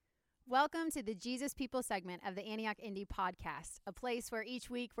Welcome to the Jesus People segment of the Antioch Indie podcast, a place where each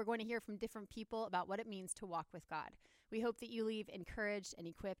week we're going to hear from different people about what it means to walk with God. We hope that you leave encouraged and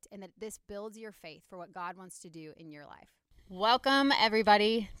equipped and that this builds your faith for what God wants to do in your life. Welcome,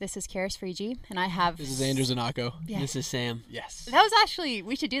 everybody. This is Karis Frigi, and I have... This is Andrew Zanako. Yeah. This is Sam. Yes. That was actually...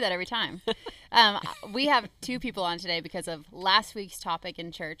 We should do that every time. We have two people on today because of last week's topic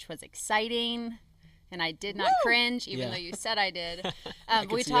in church was exciting... And I did not cringe, even though you said I did. I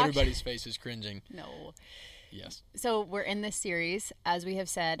could see everybody's faces cringing. No. Yes. So we're in this series, as we have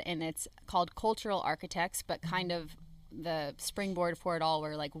said, and it's called Cultural Architects, but kind of the springboard for it all.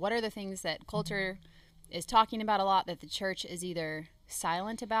 We're like, what are the things that culture is talking about a lot that the church is either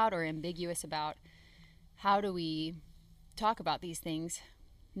silent about or ambiguous about? How do we talk about these things,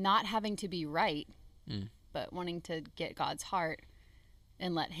 not having to be right, but wanting to get God's heart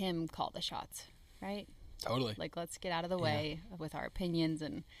and let Him call the shots? Right? Totally. Like, let's get out of the way with our opinions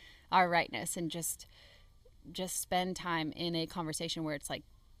and our rightness and just spend time in a conversation where it's like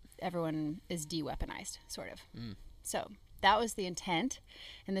everyone is de-weaponized, sort of. So that was the intent.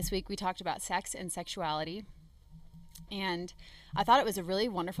 And this week we talked about sex and sexuality. And I thought it was a really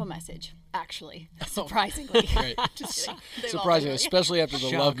wonderful message, actually, surprisingly. Great. Just kidding. Surprisingly, especially after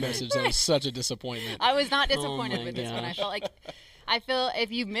the love message, that was such a disappointment. I was not disappointed with this one. I feel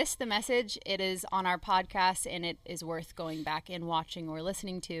if you missed the message, it is on our podcast and it is worth going back and watching or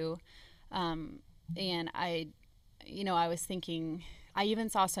listening to. And I was thinking, I even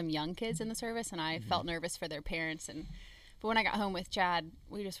saw some young kids in the service and I felt nervous for their parents. But when I got home with Chad,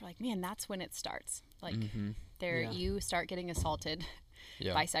 we just were like, man, that's when it starts. Like you start getting assaulted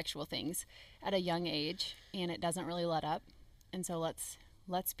by sexual things at a young age and it doesn't really let up. And so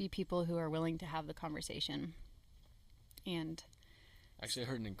let's be people who are willing to have the conversation. And actually, I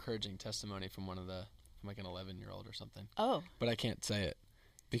heard an encouraging testimony from from like an 11-year-old or something. Oh. But I can't say it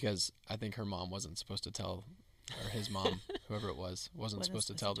because I think her mom wasn't supposed to tell, or his mom, whoever it was, wasn't supposed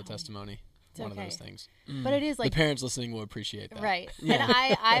to tell the testimony. It's one of those things. But it is like... The parents listening will appreciate that. Right. Yeah.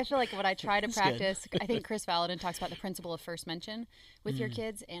 And I feel like what I try to practice, I think Chris Valadin talks about the principle of first mention with your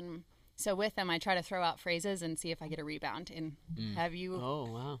kids. And so with them, I try to throw out phrases and see if I get a rebound. And have you... Oh,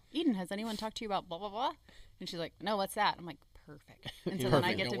 wow. Eden, has anyone talked to you about blah, blah, blah? And she's like, no, what's that? I'm like, perfect. And so then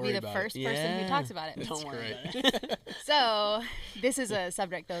I get to be the first person who talks about it. Don't worry about it. So this is a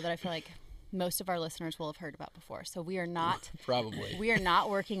subject, though, that I feel like most of our listeners will have heard about before. So we are not... Probably. We are not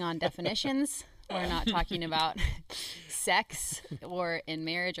working on definitions. We're not talking about sex or in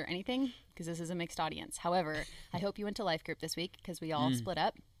marriage or anything because this is a mixed audience. However, I hope you went to life group this week because we all split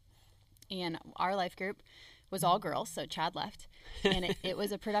up. And our life group was all girls, so Chad left. And it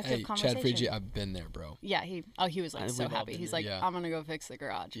was a productive conversation. Chad Frigi, I've been there, bro. Yeah, he was like so happy. He's like, I'm going to go fix the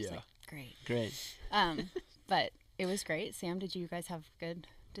garage. He's like, great. But it was great. Sam, did you guys have good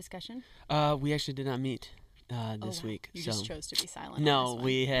discussion? We actually did not meet this week. You just chose to be silent. No,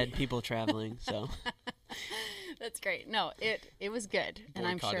 we had people traveling, so. That's great. No, it was good. And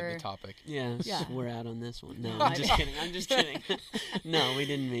I'm sure. The topic. Yeah, we're out on this one. No, I'm just kidding. No, we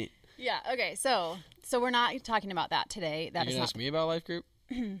didn't meet. Yeah, okay. So we're not talking about that today. That is not... ask me about life group?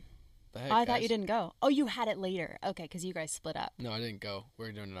 The heck, I thought you didn't go. Oh, you had it later. Okay, because you guys split up. No, I didn't go.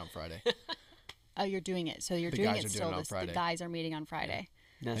 We're doing it on Friday. Oh, you're doing it. So you're doing it still. The guys are meeting on Friday.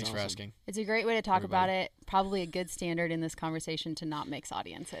 Yeah. Thanks for asking. It's a great way to talk about it. Probably a good standard in this conversation to not mix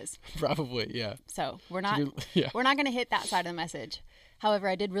audiences. Probably, yeah. So we're not going to hit that side of the message. However,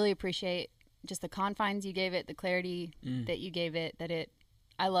 I did really appreciate just the confines you gave it, the clarity that you gave it,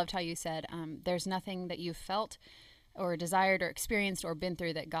 I loved how you said there's nothing that you've felt or desired or experienced or been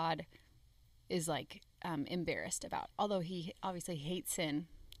through that God is like embarrassed about. Although he obviously hates sin.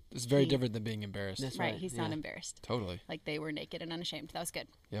 It's very different than being embarrassed. That's right. He's not embarrassed. Totally. Like they were naked and unashamed. That was good.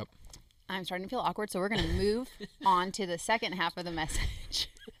 Yep. I'm starting to feel awkward, so we're going to move on to the second half of the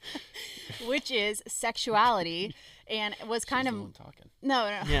message, which is sexuality. And it was kind of... the one talking. No.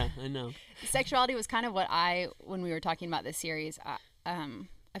 Yeah, I know. Sexuality was kind of what when we were talking about this series,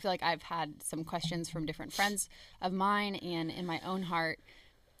 I feel like I've had some questions from different friends of mine, and in my own heart,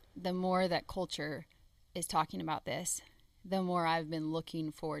 the more that culture is talking about this, the more I've been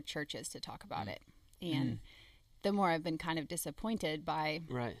looking for churches to talk about it. And the more I've been kind of disappointed by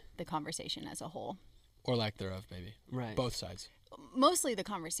the conversation as a whole. Or lack thereof, maybe. Right. Both sides. Mostly the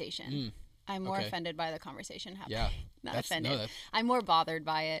conversation. I'm more offended by the conversation happening. Yeah. Not offended. I'm more bothered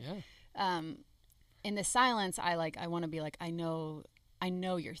by it. Yeah. In the silence, I want to be like, I know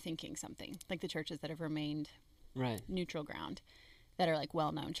you're thinking something. Like the churches that have remained neutral ground, that are like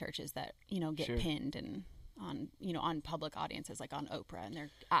well-known churches that, get pinned and on public audiences, like on Oprah, and they're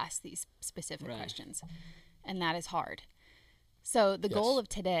asked these specific questions. And that is hard. So the goal of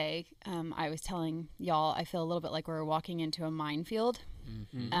today, I was telling y'all, I feel a little bit like we're walking into a minefield.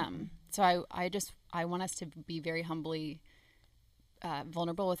 Mm-hmm. So I want us to be very humbly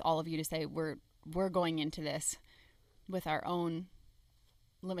vulnerable with all of you to say we're going into this with our own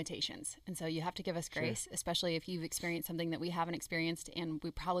limitations. And so you have to give us grace, especially if you've experienced something that we haven't experienced, and we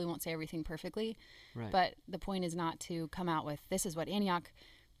probably won't say everything perfectly. Right. But the point is not to come out with, this is what Antioch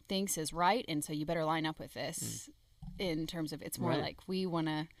thinks is right, and so you better line up with this. In terms of, it's more like we want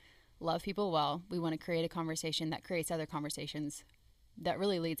to love people well. We want to create a conversation that creates other conversations that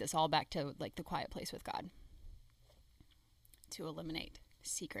really leads us all back to like the quiet place with God, to eliminate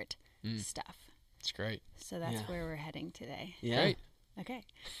secret stuff. It's great. So that's where we're heading today. Yeah. Great. Okay.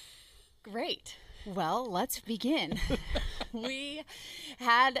 Great. Well, let's begin. We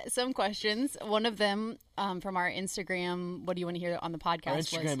had some questions. One of them from our Instagram, what do you want to hear on the podcast? Our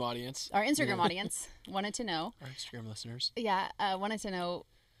Instagram audience. Our Instagram audience wanted to know. Our Instagram listeners. Yeah, wanted to know,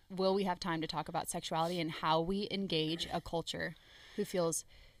 will we have time to talk about sexuality and how we engage a culture who feels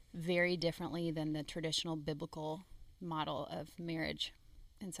very differently than the traditional biblical model of marriage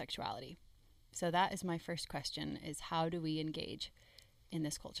and sexuality? So that is my first question, is how do we engage in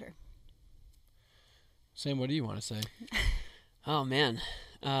this culture? Sam, what do you want to say? Oh, man.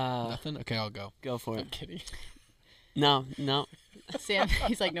 Nothing? Okay, I'll go. Go for it. I'm kidding. No. Sam,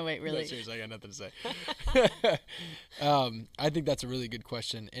 he's like, no, wait, really? No, seriously, I got nothing to say. I think that's a really good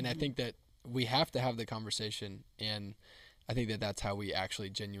question, and I think that we have to have the conversation, and I think that that's how we actually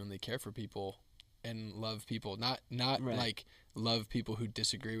genuinely care for people and love people. Not like love people who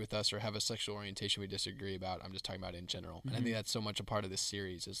disagree with us or have a sexual orientation we disagree about. I'm just talking about in general. And I think that's so much a part of this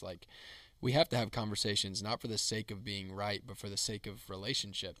series, is like, we have to have conversations, not for the sake of being right, but for the sake of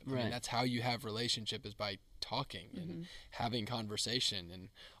relationship. I mean, that's how you have relationship, is by talking and having conversation and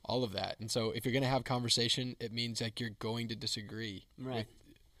all of that. And so if you're going to have conversation, it means like you're going to disagree with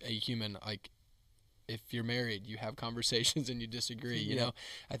a human. Like if you're married, you have conversations and you disagree, you know?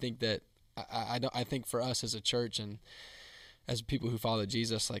 I think that I think for us as a church and as people who follow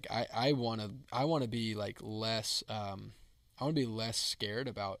Jesus, like I want to be like less, I want to be less scared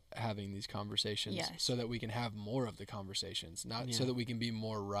about having these conversations so that we can have more of the conversations, not so that we can be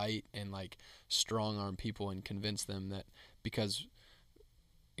more right and like strong arm people and convince them that because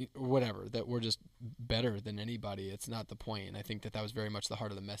whatever, that we're just better than anybody. It's not the point. And I think that was very much the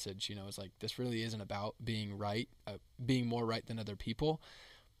heart of the message. You know, it's like, this really isn't about being right, being more right than other people.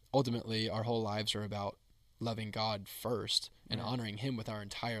 Ultimately, our whole lives are about loving God first and honoring Him with our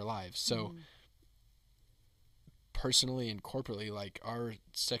entire lives. So personally and corporately, like our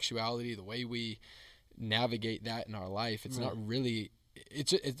sexuality, the way we navigate that in our life, it's not really,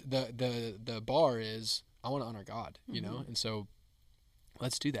 it's the bar is, I want to honor God, you know? And so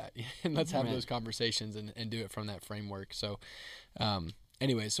let's do that. And let's have those conversations and do it from that framework. So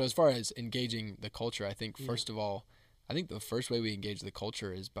anyway, so as far as engaging the culture, I think first of all, I think the first way we engage the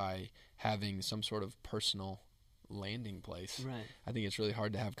culture is by having some sort of personal landing place. Right. I think it's really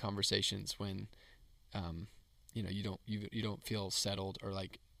hard to have conversations when, you know, you don't feel settled or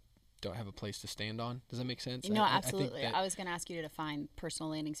like don't have a place to stand on. Does that make sense? No, absolutely. I was going to ask you to define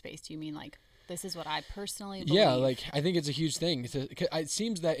personal landing space. Do you mean like, this is what I personally believe? Yeah, like I think it's a huge thing. It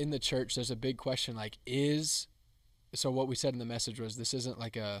seems that in the church there's a big question, like so what we said in the message was, this isn't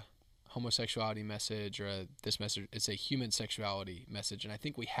like a homosexuality message or this message, it's a human sexuality message, and I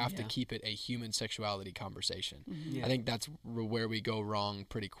think we have to keep it a human sexuality conversation. I think that's where we go wrong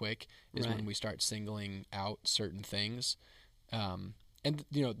pretty quick, is when we start singling out certain things, and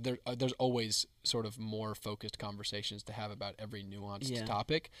you know, there's always sort of more focused conversations to have about every nuanced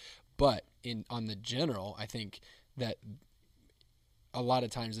topic, but on the general, I think that a lot of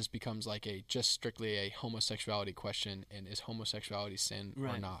times this becomes like just strictly a homosexuality question, and is homosexuality sin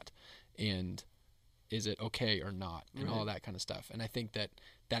or not? And is it okay or not? And all that kind of stuff. And I think that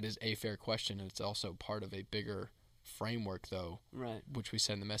is a fair question, and it's also part of a bigger framework, though, which we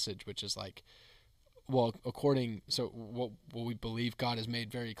said in the message, which is like, well, what we believe God has made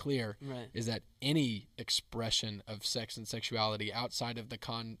very clear is that any expression of sex and sexuality outside of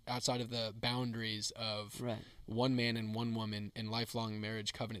the boundaries of one man and one woman in lifelong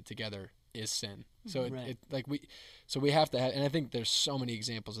marriage covenant together is sin. So we have to have, and I think there's so many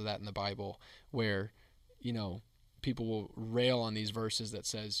examples of that in the Bible where, you know, people will rail on these verses that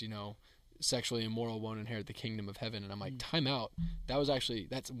says, you know, sexually immoral won't inherit the kingdom of heaven. And I'm like, time out.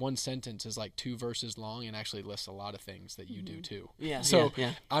 That's one sentence is like 2 verses long and actually lists a lot of things that you do too.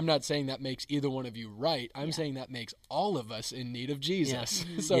 I'm not saying that makes either one of you right. I'm saying that makes all of us in need of Jesus.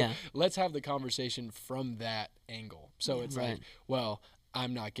 So let's have the conversation from that angle. So it's like, well,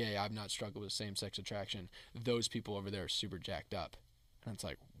 I'm not gay, I've not struggled with same-sex attraction, those people over there are super jacked up. And it's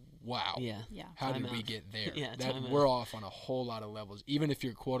like, wow. Yeah. How Time did we out. get there? Yeah, that time we're out. off on a whole lot of levels. Even if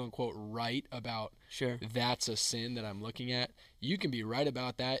you're quote unquote right about Sure. that's a sin that I'm looking at, you can be right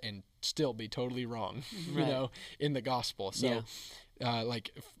about that and still be totally wrong, Right. you know, in the gospel. So Yeah.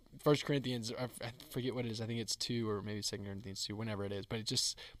 like 1 Corinthians, I forget what it is. I think it's 2 or maybe 2 Corinthians 2, whenever it is. But it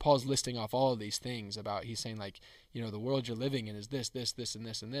just, Paul's listing off all of these things about, he's saying like, you know, the world you're living in is this, this, this, and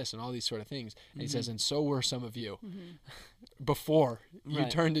this, and this, and all these sort of things. And he says, and so were some of you before you Right.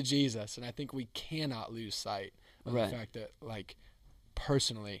 turned to Jesus. And I think we cannot lose sight of Right. the fact that, like,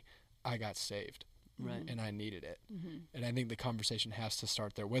 personally, I got saved. Right. And I needed it. And I think the conversation has to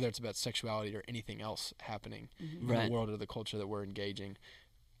start there, whether it's about sexuality or anything else happening in Right. the world or the culture that we're engaging.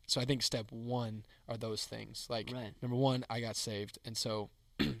 So I think step one are those things. Like, Right. number one, I got saved. And so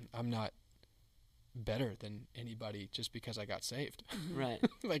I'm not better than anybody just because I got saved. Right.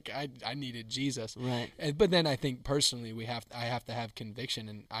 Like, I needed Jesus. Right. But then I think personally I have to have conviction,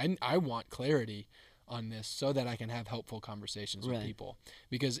 and I want clarity on this so that I can have helpful conversations with Right. people.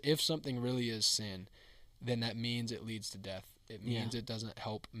 Because if something really is sin, then that means it leads to death. It means it doesn't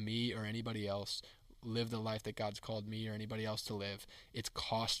help me or anybody else live the life that God's called me or anybody else to live. It's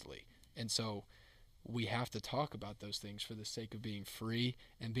costly. And so we have to talk about those things for the sake of being free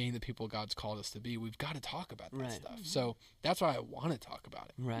and being the people God's called us to be. We've got to talk about that Right. stuff. So that's why I want to talk about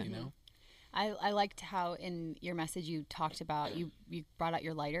it. Right. You know? I liked how in your message you talked about, you brought out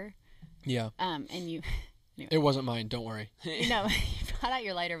your lighter. Yeah. And you, It wasn't mine. Don't worry. you brought out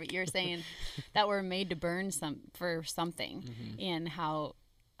your lighter, but you're saying that we're made to burn for something. And how,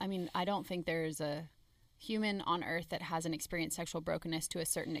 I mean, I don't think there's a human on earth that hasn't experienced sexual brokenness to a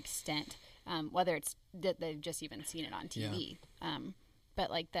certain extent, whether it's that they've just even seen it on TV. But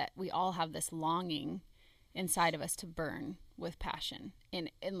like that, we all have this longing inside of us to burn with passion in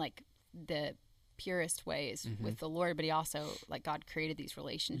like the purest ways with the Lord, but he also, like, God created these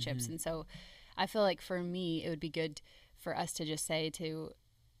relationships. And so I feel like for me, it would be good for us to just say to,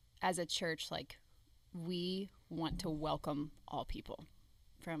 as a church, like, we want to welcome all people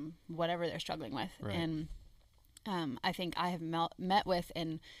from whatever they're struggling with. Right. And I think I have met with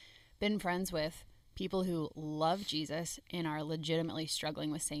and been friends with people who love Jesus and are legitimately struggling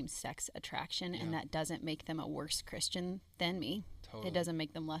with same-sex attraction, and that doesn't make them a worse Christian than me. Totally. It doesn't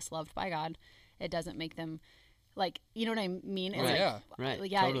make them less loved by God. It doesn't make them, like, you know what I mean? It's Right. like, Yeah.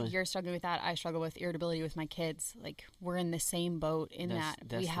 Right. yeah, Totally. you're struggling with that. I struggle with irritability with my kids. Like, we're in the same boat in That's that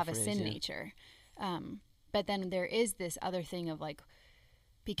the we have a phrase, sin yeah. nature. But then there is this other thing of, like,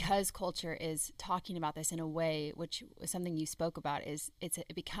 because culture is talking about this in a way, which was something you spoke about, is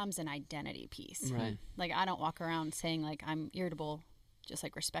it becomes an identity piece. Right. Like, I don't walk around saying, like, I'm irritable, just,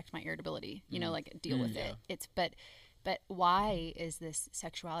 like, respect my irritability, you know, like, deal with it. It's, but why is this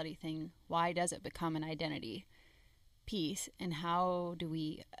sexuality thing, why does it become an identity piece? And how do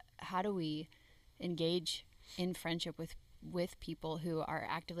we engage in friendship with people who are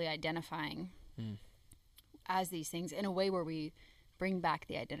actively identifying as these things in a way where we bring back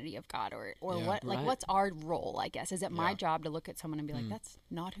the identity of God, or Yeah. what, like, Right. what's our role, I guess? Is it my Yeah. job to look at someone and be like, that's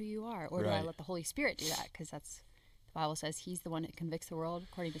not who you are? Or do I Right. let the Holy Spirit do that? Because that's, the Bible says he's the one that convicts the world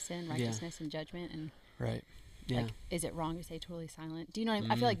according to sin, righteousness, and judgment. And Right. Yeah. like, is it wrong to stay totally silent? Do you know what I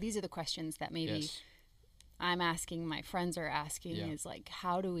mean? I feel like these are the questions that maybe Yes. I'm asking, my friends are asking, Yeah. is like,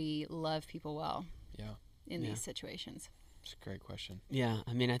 how do we love people well Yeah. in Yeah. these situations? It's a great question. Yeah,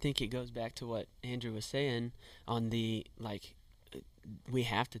 I mean, I think it goes back to what Andrew was saying on the, like, we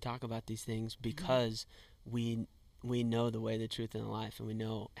have to talk about these things because we know the way, the truth, and the life, and we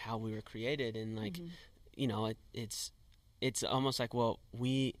know how we were created, and, like, you know, it's almost like, well,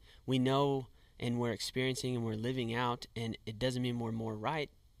 we know, and we're experiencing, and we're living out, and it doesn't mean we're more right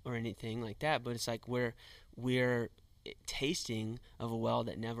or anything like that, but it's like we're tasting of a well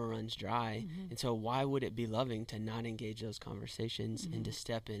that never runs dry. And so why would it be loving to not engage those conversations and to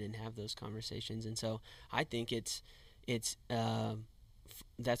step in and have those conversations? And so I think it's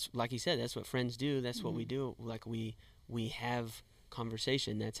that's, like you said, that's what friends do. That's what we do. Like, we have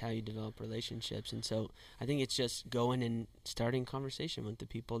conversation. That's how you develop relationships. And so I think it's just going and starting conversation with the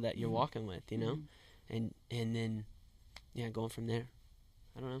people that you're walking with, you know, and then going from there.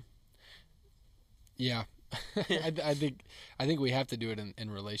 I don't know. Yeah. I think we have to do it in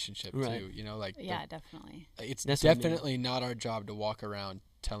relationship Right. too. You know, like Yeah, definitely. it's That's what I mean. definitely not our job to walk around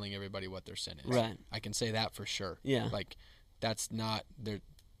telling everybody what their sin is. Right. I can say that for sure. Yeah. Like that's not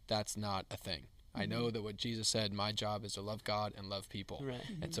a thing. I know that what Jesus said, my job is to love God and love people. Right.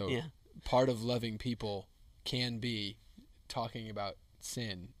 And so Yeah. part of loving people can be talking about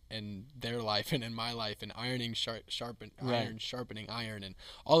sin in their life and in my life, and iron sharpening iron, and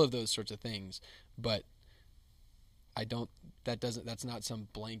all of those sorts of things. But that's not some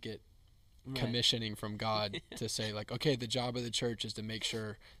blanket commissioning from God to say, like, okay, the job of the church is to make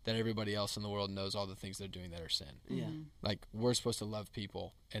sure that everybody else in the world knows all the things they're doing that are sin. Yeah. Like, we're supposed to love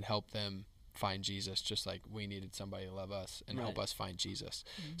people and help them find Jesus, just like we needed somebody to love us and help us find Jesus.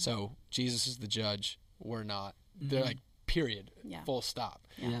 So Jesus is the judge, we're not. They're like, period, full stop.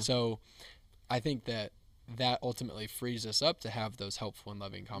 So I think that ultimately frees us up to have those helpful and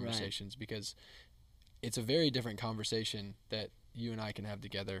loving conversations, because it's a very different conversation that you and I can have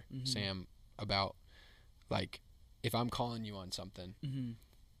together, Sam, about, like, if I'm calling you on something,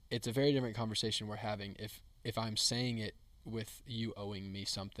 it's a very different conversation we're having if I'm saying it with you owing me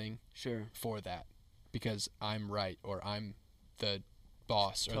something for that, because I'm right, or I'm the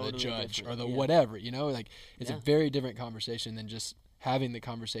boss, or the judge, or the whatever, you know, like, it's a very different conversation than just having the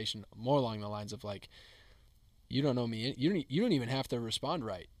conversation more along the lines of, like, you don't owe me, you don't even have to respond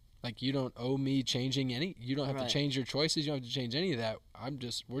right. Like, you don't owe me changing you don't have to change your choices. You don't have to change any of that.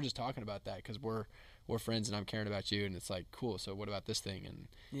 We're just talking about that because we're friends and I'm caring about you. And it's like, cool. So what about this thing? And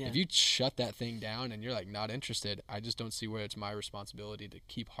if you shut that thing down and you're like not interested, I just don't see where it's my responsibility to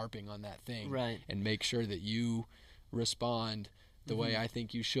keep harping on that thing and make sure that you respond the way I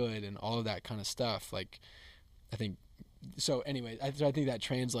think you should, and all of that kind of stuff. Like, I think, so anyway, I think that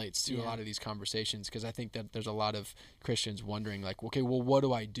translates to a lot of these conversations, because I think that there's a lot of Christians wondering, like, okay, well, what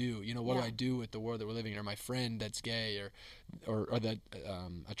do I do? You know, what do I do with the world that we're living in, or my friend that's gay, or the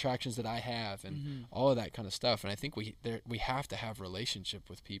attractions that I have, and all of that kind of stuff. And I think we have to have relationship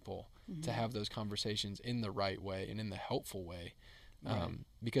with people to have those conversations in the right way and in the helpful way,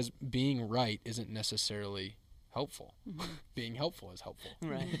 because being right isn't necessarily helpful. Being helpful is helpful.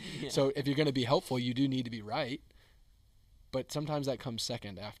 So if you're going to be helpful, you do need to be right. But sometimes that comes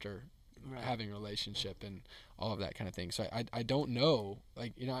second after having a relationship and all of that kind of thing. So I don't know,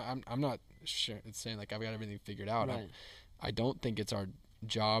 like, you know, I'm not sure it's saying like I've got everything figured out. I don't think it's our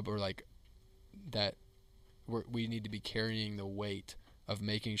job, or like that we need to be carrying the weight of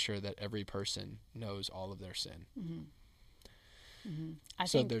making sure that every person knows all of their sin. I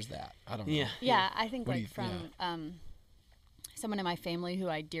think there's that. I don't know. Yeah, I think like from someone in my family who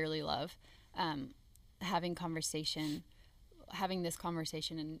I dearly love, having this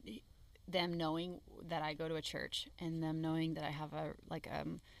conversation, and them knowing that I go to a church, and them knowing that I have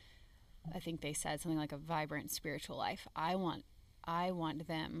I think they said something like a vibrant spiritual life. I want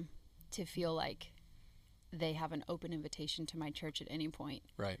them to feel like they have an open invitation to my church at any point.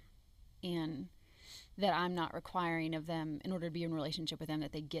 Right. And that I'm not requiring of them, in order to be in relationship with them,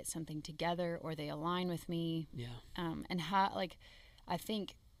 that they get something together or they align with me. Yeah. And how, like, I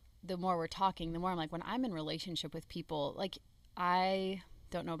think the more we're talking, the more I'm like, when I'm in relationship with people, like, I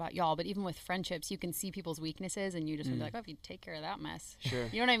don't know about y'all, but even with friendships, you can see people's weaknesses, and you just would be like, oh, if you take care of that mess,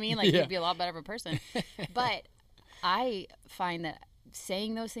 you know what I mean? Like, you'd be a lot better of a person. But I find that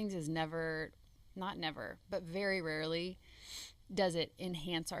saying those things is not never, but very rarely does it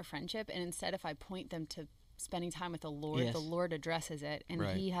enhance our friendship. And instead, if I point them to spending time with the Lord, the Lord addresses it. And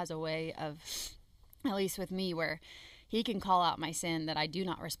he has a way of, at least with me, where he can call out my sin that I do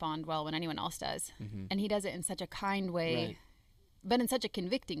not respond well when anyone else does. And he does it in such a kind way, but in such a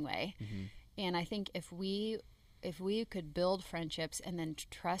convicting way. And I think if we could build friendships and then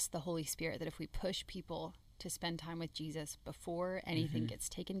trust the Holy Spirit, that if we push people to spend time with Jesus before anything gets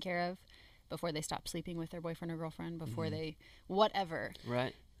taken care of, before they stop sleeping with their boyfriend or girlfriend, before they whatever,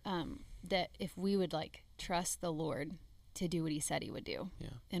 that if we would like trust the Lord to do what he said he would do,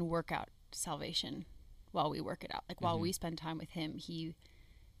 and work out salvation while we work it out, like while we spend time with him,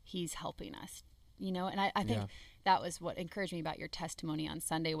 he's helping us, you know. And I think that was what encouraged me about your testimony on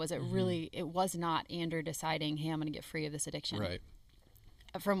Sunday, was it really, it was not Andrew deciding, hey, I'm going to get free of this addiction.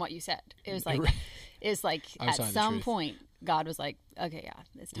 From what you said, it was like, at some point God was like, okay,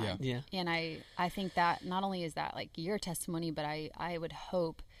 it's time. And I think that not only is that like your testimony, but I would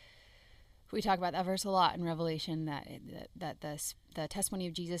hope, we talk about that verse a lot in Revelation, that the testimony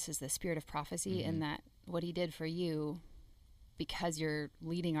of Jesus is the spirit of prophecy, and that what he did for you, because you're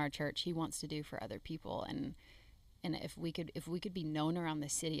leading our church, he wants to do for other people. And if we could be known around the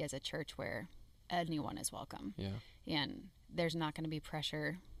city as a church where anyone is welcome, and there's not going to be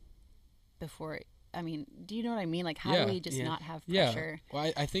pressure before. I mean, do you know what I mean? Like, how do we just not have pressure?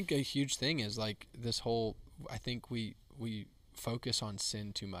 Well, I think a huge thing is like this whole, I think we focus on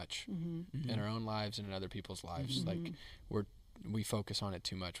sin too much in our own lives and in other people's lives. Like, we focus on it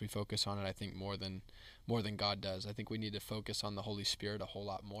too much. We focus on it, I think, more than God does. I think we need to focus on the Holy Spirit a whole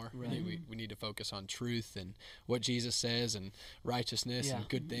lot more. Right. We need to focus on truth and what Jesus says and righteousness and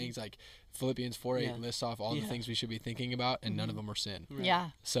good things. Like Philippians 4:8 lists off all the things we should be thinking about, and none of them are sin. Right. Yeah.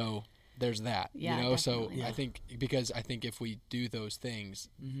 So there's that, Yeah, you know. definitely. So I think if we do those things,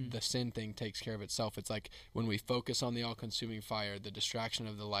 the sin thing takes care of itself. It's like when we focus on the all-consuming fire, the distraction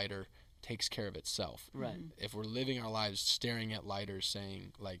of the lighter takes care of itself. Right. If we're living our lives staring at lighters,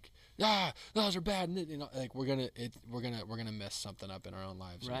 saying like, those are bad, and, you know, like we're gonna mess something up in our own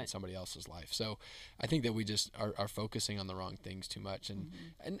lives or in somebody else's life. So I think that we just are focusing on the wrong things too much,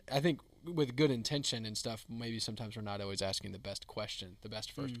 and I think with good intention and stuff, maybe sometimes we're not always asking the best question, the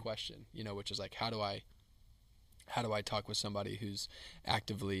best first question, you know, which is like, how do I talk with somebody who's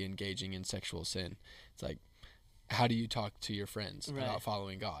actively engaging in sexual sin? It's like, how do you talk to your friends about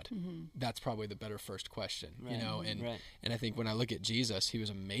following God? That's probably the better first question, you know? And I think when I look at Jesus, he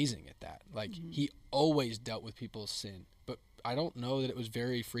was amazing at that. Like he always dealt with people's sin, but I don't know that it was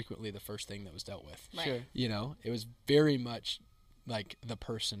very frequently the first thing that was dealt with. Right. Sure. You know, it was very much like the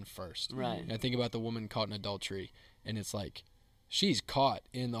person first. Right. And I think about the woman caught in adultery, and it's like, she's caught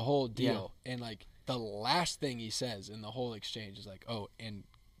in the whole deal. And like the last thing he says in the whole exchange is like, oh, and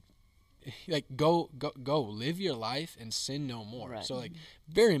like go live your life and sin no more. Right. So like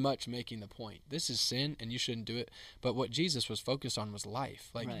very much making the point, this is sin and you shouldn't do it. But what Jesus was focused on was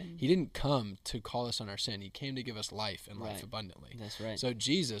life. Like he didn't come to call us on our sin. He came to give us life and life abundantly. That's right. So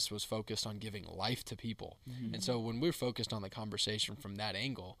Jesus was focused on giving life to people. And so when we're focused on the conversation from that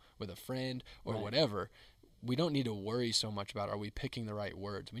angle with a friend or whatever, we don't need to worry so much about, are we picking the right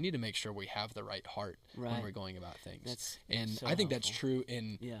words? We need to make sure we have the right heart when we're going about things. So I think that's true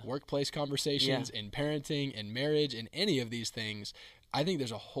in workplace conversations, in parenting, in marriage, in any of these things. I think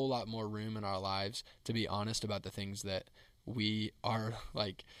there's a whole lot more room in our lives to be honest about the things that we are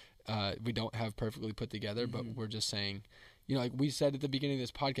like, we don't have perfectly put together, but we're just saying, you know, like we said at the beginning of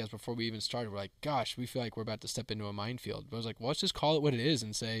this podcast before we even started, we're like, gosh, we feel like we're about to step into a minefield. But I was like, well, let's just call it what it is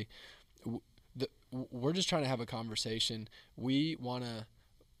and say, we're just trying to have a conversation. We want to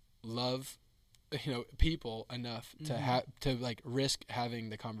love, you know, people enough to like risk having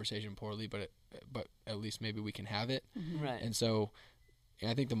the conversation poorly, but at least maybe we can have it. Right. And so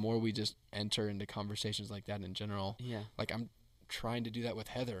I think the more we just enter into conversations like that in general, like I'm trying to do that with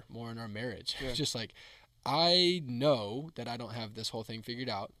Heather more in our marriage. It's just like, I know that I don't have this whole thing figured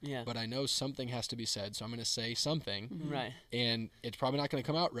out, but I know something has to be said, so I'm going to say something. Right. And it's probably not going to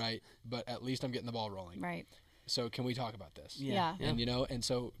come out right, but at least I'm getting the ball rolling. Right. So can we talk about this? Yeah. And, you know, and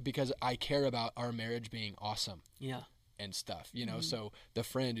so because I care about our marriage being awesome. Yeah. And stuff, you know, so the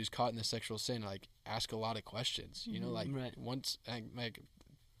friend who's caught in the sexual sin, like, ask a lot of questions, you know, like once like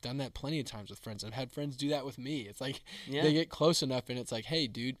done that plenty of times with friends. I've had friends do that with me. It's like they get close enough and it's like, hey,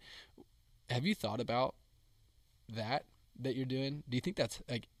 dude, have you thought about that you're doing? Do you think that's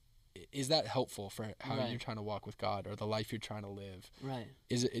like, is that helpful for how you're trying to walk with God or the life you're trying to live? Right.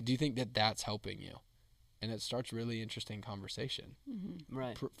 Do you think that that's helping you? And it starts really interesting conversation.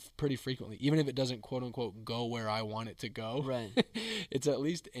 Right. Pretty frequently, even if it doesn't quote unquote go where I want it to go. Right. It's at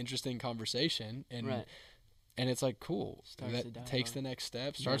least interesting conversation, and it's like cool. That takes the next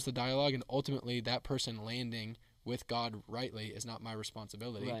step, starts the dialogue, and ultimately that person landing with God rightly is not my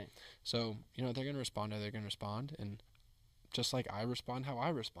responsibility. Right. So, you know, they're going to respond how they're going to respond, and just like I respond how I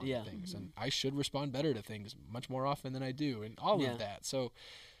respond to things, and I should respond better to things much more often than I do, and all of that. So,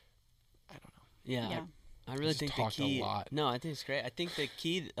 I don't know. Yeah. I really think the key. A lot. No, I think it's great. I think the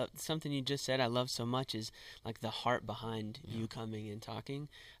key, something you just said, I love so much, is like the heart behind you coming and talking.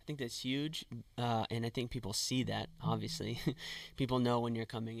 I think that's huge, and I think people see that. Obviously, people know when you're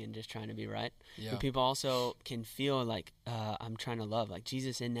coming and just trying to be right. Yeah. But people also can feel like I'm trying to love. Like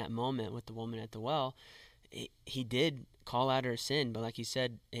Jesus in that moment with the woman at the well, he did call out her sin, but like you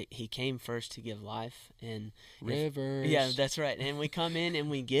said, he came first to give life and rivers. Yeah, that's right. And we come in and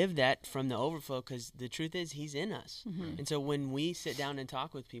we give that from the overflow, because the truth is he's in us. And so when we sit down and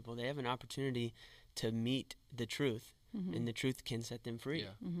talk with people, they have an opportunity to meet the truth, and the truth can set them free.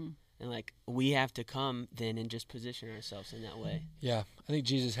 And like we have to come then and just position ourselves in that way. Yeah, I think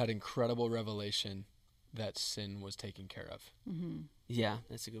Jesus had incredible revelation that sin was taken care of. Yeah,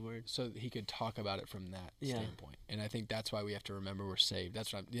 that's a good word. So he could talk about it from that standpoint. And I think that's why we have to remember we're saved.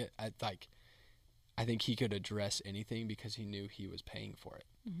 That's what I think he could address anything because he knew he was paying for it.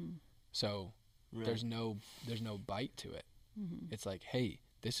 So there's no bite to it. It's like, hey,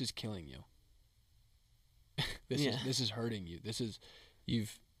 this is killing you. This is hurting you. This is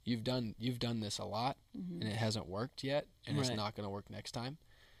you've done this a lot, and it hasn't worked yet, and it's not going to work next time.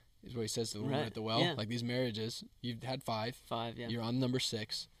 is what he says to the woman Right. at the well. Yeah. Like these marriages, you've had 5. 5, yeah. You're on number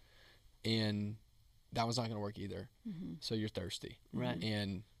 6, and that one's not going to work either. So you're thirsty. Right.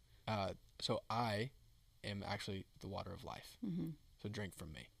 And so I am actually the water of life. So drink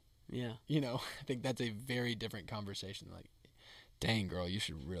from me. Yeah. I think that's a very different conversation. Like, dang, girl, you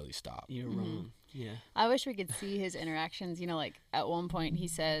should really stop. You're wrong. Yeah. I wish we could see his interactions. Like at one point he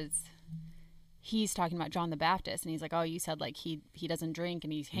says he's talking about John the Baptist, and he's like, oh, you said like he doesn't drink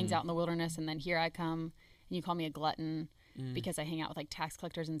and he hangs out in the wilderness, and then here I come and you call me a glutton because I hang out with like tax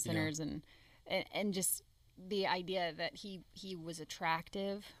collectors and sinners, and just the idea that he was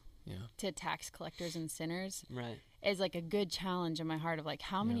attractive to tax collectors and sinners Right. is like a good challenge in my heart of like,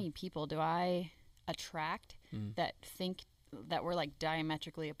 how many people do I attract that think that we're like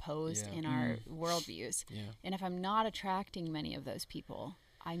diametrically opposed in our worldviews? And if I'm not attracting many of those people,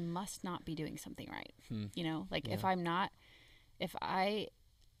 I must not be doing something right. If I'm not, if I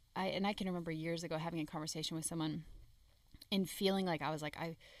can remember years ago having a conversation with someone and feeling like I was like,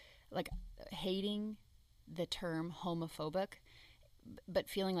 hating the term homophobic, but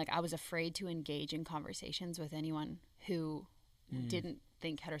feeling like I was afraid to engage in conversations with anyone who didn't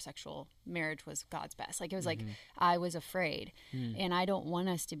think heterosexual marriage was God's best. Like it was like I was afraid, and I don't want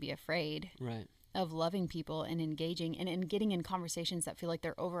us to be afraid Right. of loving people and engaging and getting in conversations that feel like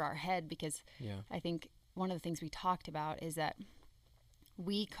they're over our head, because I think one of the things we talked about is that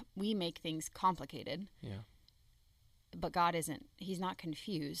we make things complicated, but God isn't. He's not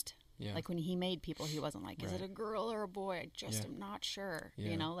confused. Like when he made people, he wasn't like, is it a girl or a boy? I just am not sure.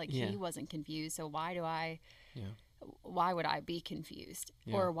 He wasn't confused. So why would I be confused?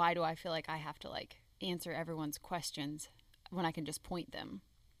 Or why do I feel like I have to like answer everyone's questions when I can just point them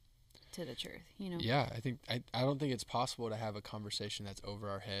to the truth, Yeah, I don't think it's possible to have a conversation that's over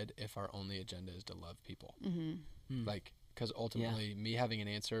our head if our only agenda is to love people. Like, because ultimately me having an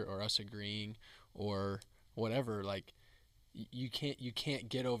answer or us agreeing or whatever, like you can't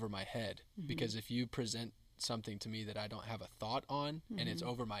get over my head, because if you present something to me that I don't have a thought on and it's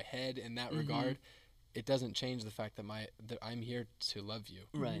over my head in that regard, it doesn't change the fact that I'm here to love you.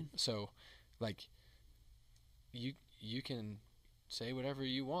 Right. So like you can say whatever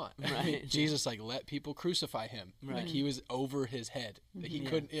you want. Right. Jesus like let people crucify him. Right. Like he was over his head. He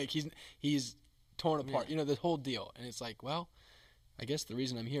couldn't, like he's torn apart. The whole deal. And it's like, well, I guess the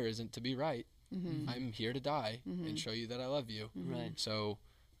reason I'm here isn't to be right. I'm here to die and show you that I love you. Right. So,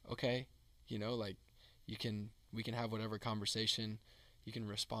 okay, like we can have whatever conversation. You can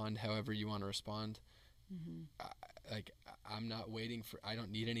respond however you want to respond. I'm not waiting I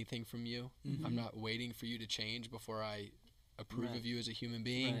don't need anything from you. I'm not waiting for you to change before I approve of you as a human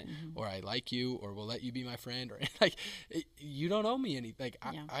being, or I like you, or will let you be my friend, or like you don't owe me anything. Like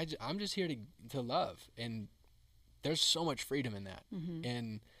I'm just here to love, and there's so much freedom in that.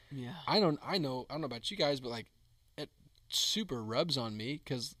 And I don't know about you guys, but like it super rubs on me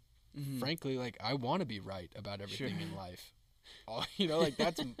because frankly, like I want to be right about everything in life. Like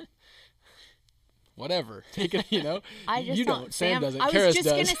that's whatever. Take it, I just you don't. don't. Sam doesn't. I was Karis just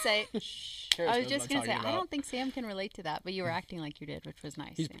does. gonna say. Karis I was knows just what gonna I'm say. talking I about. don't think Sam can relate to that, but you were acting like you did, which was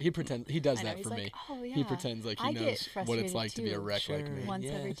nice. He pretends. He does I know, that he's for like, me. oh, yeah. He pretends like he I get knows what it's frustrated like to be a too. wreck like me. Once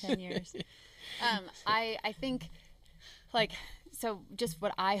every Yes. 10 years. I think, like, so just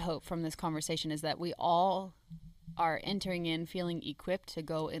what I hope from this conversation is that we all are entering in feeling equipped to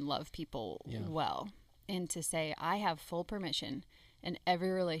go and love people well, and to say, I have full permission in every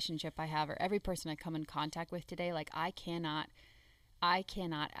relationship I have or every person I come in contact with today. Like I cannot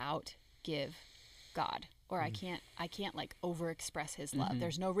out give God, or I can't like overexpress his love.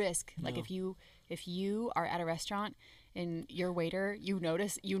 There's no risk. Like if you are at a restaurant and your waiter,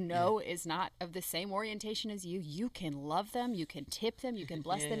 is not of the same orientation as you can love them, you can tip them, you can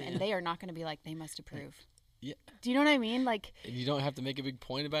bless them, and they are not going to be like, they must approve. Yeah. Do you know what I mean? Like, And you don't have to make a big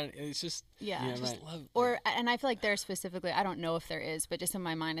point about it. It's just just love. and I feel like there specifically, I don't know if there is, but just in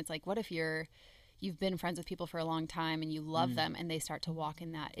my mind, it's like, what if you've been friends with people for a long time and you love them and they start to walk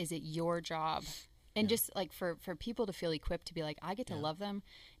in that? Is it your job? And just like for people to feel equipped to be like, I get to love them.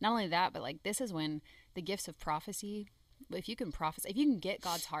 Not only that, but like this is when the gifts of prophecy, if you can prophesy, if you can get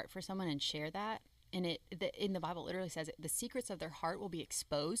God's heart for someone and share that, and in the Bible literally says it, the secrets of their heart will be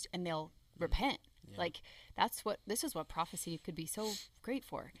exposed and they'll repent. Like this is what prophecy could be so great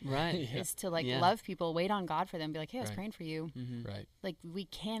for. Right. Is to like love people, wait on God for them, be like, hey, I was praying for you. Right. Like we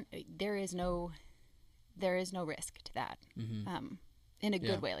can't, there is no risk to that. In a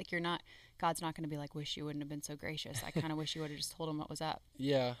good way. Like God's not going to be like, wish you wouldn't have been so gracious. I kind of wish you would have just told him what was up.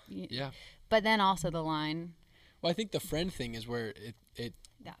 Yeah. But then also the line, Well, I think the friend thing is where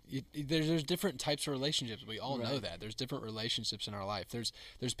there's different types of relationships. We all know that. There's different relationships in our life.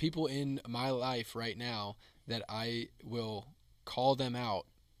 There's people in my life right now that I will call them out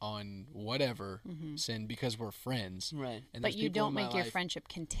on whatever sin because we're friends. Right. And but you don't make your friendship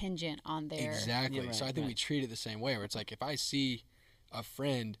contingent on their... Exactly. So I think we treat it the same way, where it's like if I see a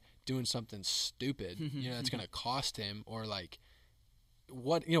friend doing something stupid, that's going to cost him, or like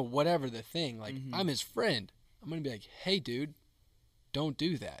whatever the thing, like I'm his friend. I'm going to be like, hey, dude, don't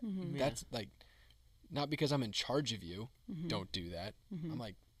do that. That's like, not because I'm in charge of you, don't do that. I'm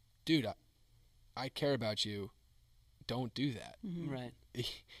like, dude, I care about you. Don't do that. Right.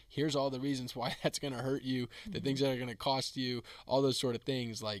 Here's all the reasons why that's going to hurt you, the things that are going to cost you, all those sort of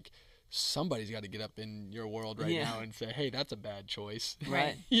things. Like, somebody's got to get up in your world right now and say, hey, that's a bad choice.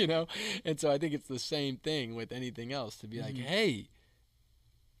 Right. And so I think it's the same thing with anything else, to be like, hey,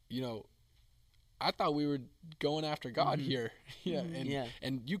 I thought we were going after God here,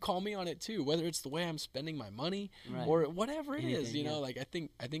 and you call me on it too, whether it's the way I'm spending my money or whatever it is, like I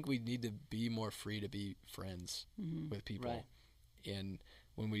think we need to be more free to be friends with people. And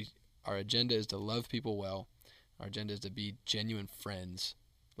when our agenda is to love people well, our agenda is to be genuine friends,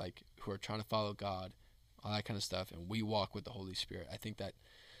 like who are trying to follow God, all that kind of stuff, and we walk with the Holy Spirit. I think that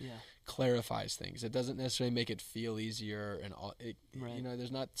clarifies things. It doesn't necessarily make it feel easier, and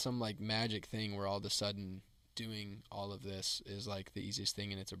there's not some like magic thing where all of a sudden doing all of this is like the easiest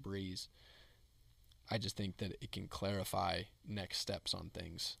thing and it's a breeze. I just think that it can clarify next steps on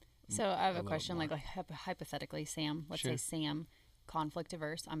things. So I have a question, like hypothetically, Sam, let's say Sam, conflict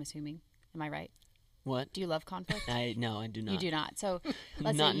averse, I'm assuming. Am I right? What? Do you love conflict? No, I do not. You do not. So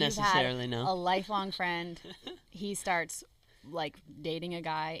let's not say you've necessarily, had no. a lifelong friend. He starts like dating a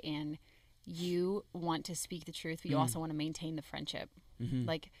guy, and you want to speak the truth, but you also want to maintain the friendship.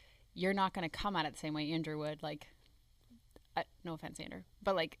 Like, you're not going to come at it the same way Andrew would. Like, no offense, Andrew,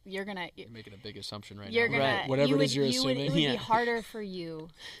 but like you're making a big assumption right now. Right. Whatever it is you're assuming. It would be harder for you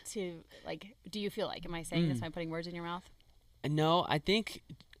to like. Do you feel like? Am I saying this? Am I putting words in your mouth? No, I think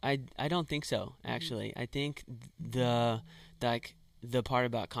I don't think so. Actually, I think the part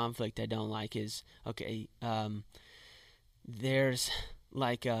about conflict I don't like is there's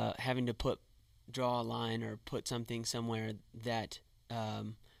like having to draw a line or put something somewhere that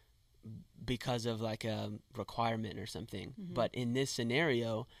because of like a requirement or something. But in this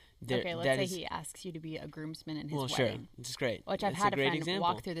scenario, let's say he asks you to be a groomsman in his wedding. Sure, it's great. Which I've had a friend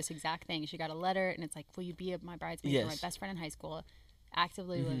walk through this exact thing. She got a letter, and it's like, will you be my bridesmaid? You're my best friend in high school,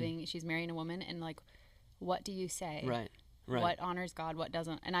 actively living. She's marrying a woman, and like, what do you say? Right. What honors God, what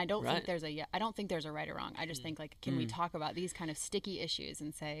doesn't? And I don't think there's a right or wrong. I just think like, can we talk about these kind of sticky issues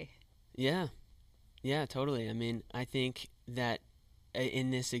and say, yeah, totally. I mean, I think that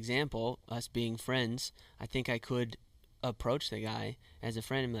in this example, us being friends, I think I could approach the guy as a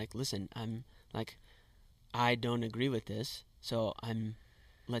friend and be like, listen, I don't agree with this, so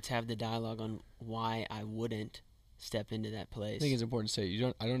let's have the dialogue on why I wouldn't step into that place. I think it's important to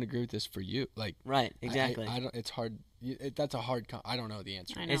say I don't agree with this for you. Like, right, exactly. I don't. It's hard. That's a hard. I don't know the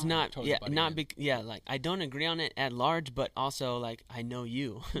answer. I know. It's not. Totally like I don't agree on it at large, but also like I know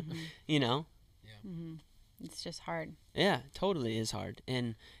you. Yeah. It's just hard. Yeah, totally is hard,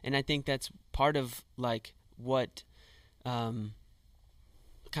 and I think that's part of like what, kind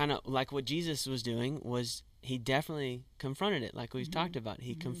of like what Jesus was doing was he definitely confronted it, like we've talked about.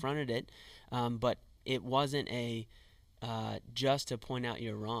 He confronted it, but it wasn't just to point out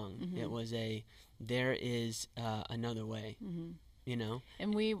you're wrong. It was there is another way.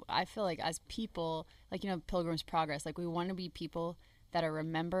 And I feel like as people, like Pilgrim's Progress, like we want to be people that are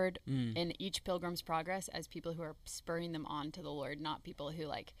remembered in each Pilgrim's Progress as people who are spurring them on to the Lord, not people who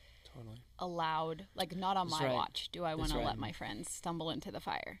like allowed, like not on my watch do I want to let my friends stumble into the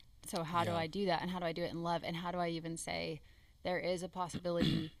fire. So how do I do that, and how do I do it in love, and how do I even say there is a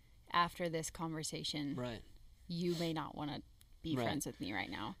possibility after this conversation you may not want to be friends with me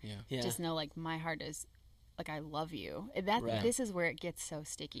right now. Just know like my heart is like I love you. This is where it gets so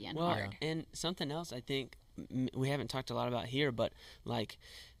sticky and hard. And something else I think we haven't talked a lot about here, but like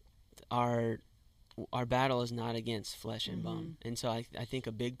our battle is not against flesh and bone. And so I think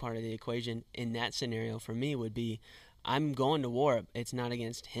a big part of the equation in that scenario for me would be I'm going to war. It's not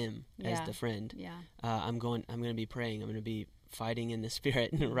against him as the friend. I'm going to be praying. I'm going to be fighting in the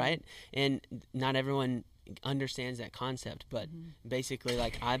spirit, right? And not everyone understands that concept, but basically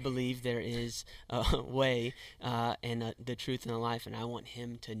like I believe there is a way and the truth and the life, and I want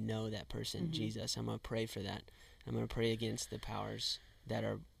him to know that person, Jesus. I'm going to pray for that. I'm going to pray against the powers that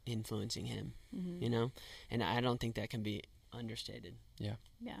are influencing him, and I don't think that can be understated. Yeah,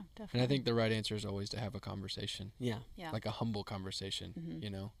 definitely. And I think the right answer is always to have a conversation, Yeah. like a humble conversation, you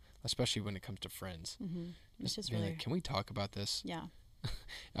know, especially when it comes to friends. It's just being really, like, can we talk about this? yeah.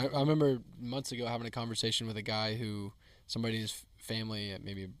 I remember months ago having a conversation with a guy who somebody's family,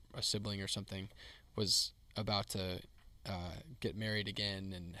 maybe a sibling or something, was about to get married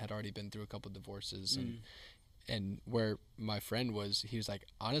again and had already been through a couple of divorces. And where my friend was, he was like,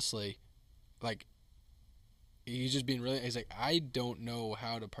 honestly, like, he's just being really, he's like, I don't know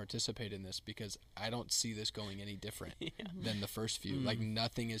how to participate in this because I don't see this going any different than the first few. Like,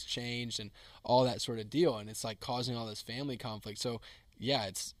 nothing has changed and all that sort of deal. And it's like causing all this family conflict. So yeah,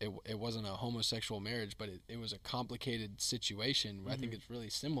 it wasn't a homosexual marriage, but it was a complicated situation. I think it's really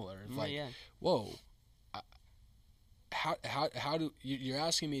similar. It's like, whoa, how do you're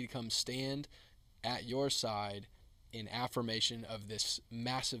asking me to come stand at your side in affirmation of this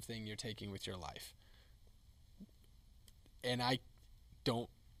massive thing you're taking with your life, and I don't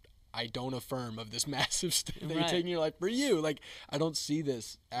affirm of this massive thing that you're taking in your life for you. Like, I don't see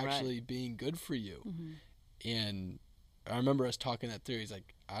this actually being good for you. And I remember us talking that through. He's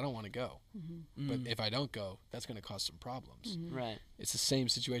like, I don't want to go. But if I don't go, that's going to cause some problems. Right. It's the same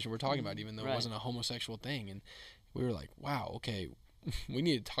situation we're talking about, even though it wasn't a homosexual thing. And we were like, wow, okay, we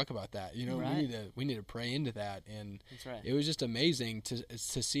need to talk about that. You know, we need to pray into that. And that's right. It was just amazing to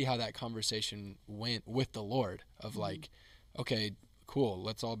see how that conversation went with the Lord of like, okay, cool,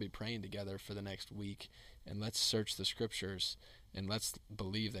 let's all be praying together for the next week, and let's search the scriptures, and let's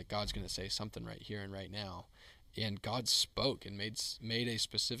believe that God's going to say something right here and right now. And God spoke and made a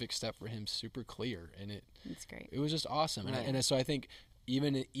specific step for him super clear, and it's great. It was just awesome. Right. And so I think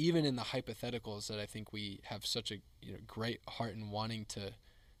even in the hypotheticals that I think we have such a great heart in wanting to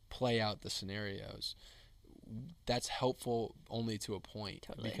play out the scenarios, that's helpful only to a point.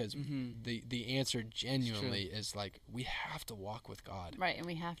 Totally. Because the answer genuinely is like, we have to walk with God. Right, and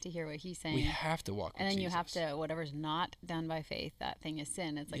we have to hear what he's saying. We have to walk with Jesus. And then you have to, whatever's not done by faith, that thing is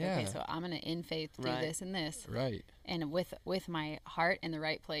sin. It's like, okay, so I'm going to, in faith, do this and this. Right. And with my heart in the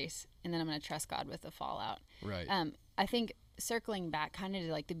right place, and then I'm going to trust God with the fallout. Right. I think circling back kind of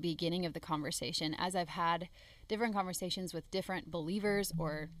to like the beginning of the conversation, as I've had different conversations with different believers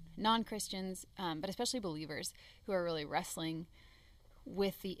or non-Christians, but especially believers who are really wrestling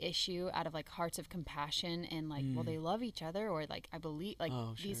with the issue out of like hearts of compassion and like, well, they love each other, or like, I believe like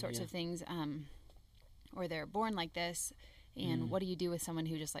these sorts of things, or they're born like this. And what do you do with someone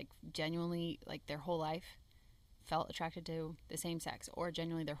who just like genuinely like their whole life felt attracted to the same sex, or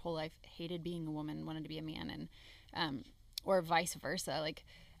genuinely their whole life hated being a woman, wanted to be a man, and or vice versa. Like,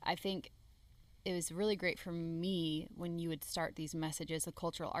 I think it was really great for me when you would start these messages, the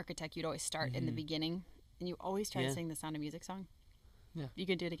cultural architect, you'd always start in the beginning, and you always try to sing the Sound of Music song. Yeah. You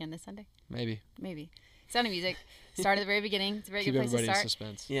could do it again this Sunday? Maybe. Sound of Music. Start at the very beginning. It's a very good place to start. Keep everybody in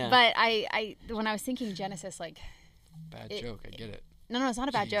suspense. Yeah. But I when I was thinking Genesis, like... Bad joke, I get it. No, it's not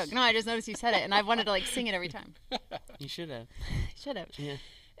a bad joke. No, I just noticed you said it, and I wanted to like sing it every time. You should have.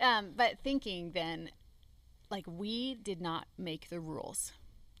 Yeah. But thinking then, like, we did not make the rules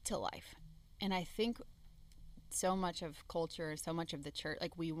to life. And I think so much of culture, so much of the church,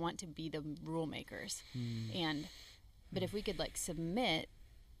 like, we want to be the rule makers. But if we could like submit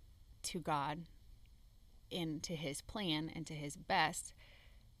to God and to his plan and to his best,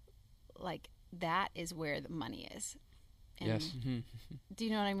 like, that is where the money is. And yes. Do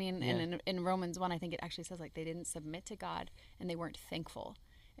you know what I mean? Yeah. And in Romans 1, I think it actually says like they didn't submit to God and they weren't thankful.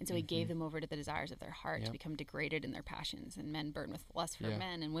 And so he gave them over to the desires of their heart to become degraded in their passions, and men burn with lust for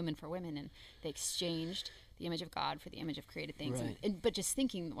men and women for women. And they exchanged the image of God for the image of created things. Right. But just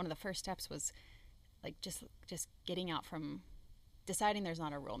thinking, one of the first steps was like just getting out from deciding there's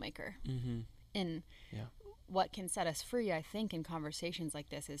not a rule maker. And what can set us free, I think, in conversations like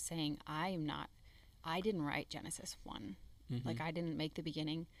this is saying, I didn't write Genesis 1. Like, I didn't make the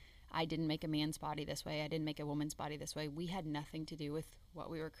beginning. I didn't make a man's body this way. I didn't make a woman's body this way. We had nothing to do with what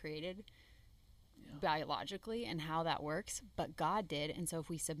we were created biologically and how that works, but God did. And so if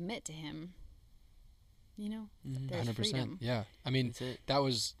we submit to him, there's 100%. Freedom. Yeah. I mean, that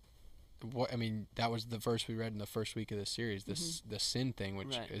was the verse we read in the first week of the series, the sin thing,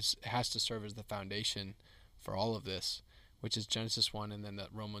 which has to serve as the foundation for all of this, which is Genesis 1 and then that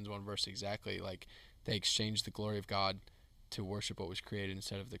Romans 1 verse exactly. Like, they exchanged the glory of God to worship what was created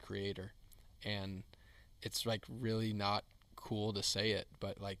instead of the creator. And it's like really not cool to say it,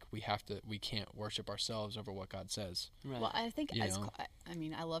 but like we can't worship ourselves over what God says. Right. Well, I think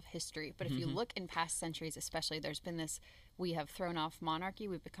I love history, but if you look in past centuries, especially, there's been this, we have thrown off monarchy.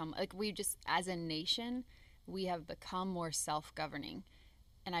 We've become as a nation, we have become more self-governing.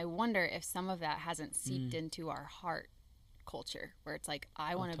 And I wonder if some of that hasn't seeped into our heart culture where it's like,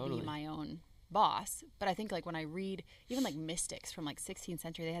 I want to totally. be my own boss. But I think like when I read even like mystics from like 16th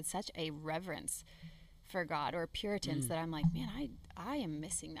century, they had such a reverence for God, or Puritans, that I'm like, man, I am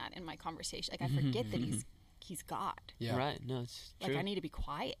missing that in my conversation. Like I forget that he's God. Yeah. Right. No, it's true. Like I need to be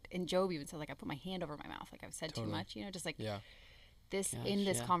quiet. And Job even said like I put my hand over my mouth, like I've said too much, just like Yeah. this Gosh, in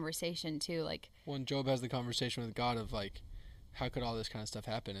this yeah. conversation too, like When Job has the conversation with God of like, how could all this kind of stuff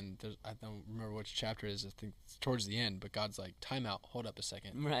happen? And I don't remember which chapter it is. I think it's towards the end, but God's like, time out, hold up a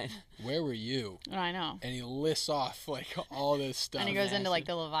second. Right. Where were you? I know. And he lists off like all this stuff. And he goes into like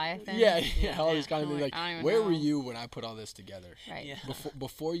the Leviathan. yeah, all these kind of I'm things. like, I don't Like, even where were know. you when I put all this together? Right. Yeah.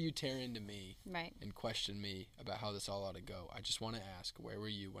 Before you tear into me Right. and question me about how this all ought to go, I just want to ask, where were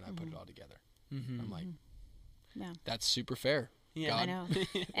you when I put it all together? Mm-hmm. I'm like, Yeah. that's super fair. Yeah. God. I know.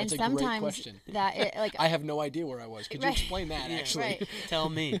 And That's a great sometimes question. that it, like I have no idea where I was. Could you Right. explain that, Yeah. actually? Right. Tell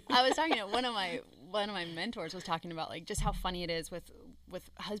me. I was talking to one of my mentors was talking about like just how funny it is with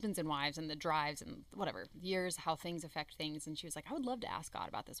husbands and wives and the drives and whatever years, how things affect things. And she was like, I would love to ask God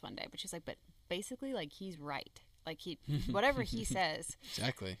about this one day, but she's like, but basically like he's right. Like he whatever he says,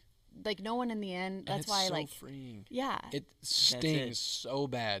 Exactly. like no one in the end. And That's it's why so like freeing. yeah. It stings so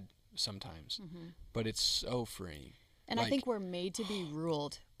bad sometimes, but it's so freeing. And I like- think we're made to be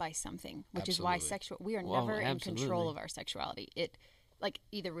ruled by something, which is why Absolutely. we are Whoa, never in control absolutely. of our sexuality. It like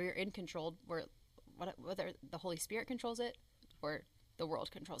either we're in control, whether the Holy Spirit controls it or the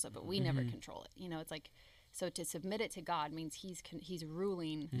world controls it, but we never control it. It's like, so to submit it to God means he's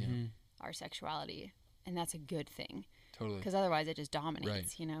ruling our sexuality, and that's a good thing, Totally. because otherwise it just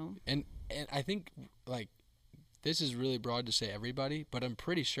dominates. Right. And I think like this is really broad to say everybody, but I'm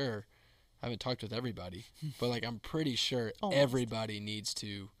pretty sure I haven't talked with everybody, but like I'm pretty sure Almost. everybody needs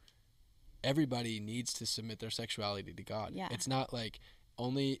to submit their sexuality to God. Yeah. It's not like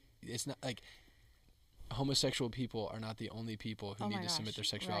homosexual people are not the only people who Oh need my to submit gosh. their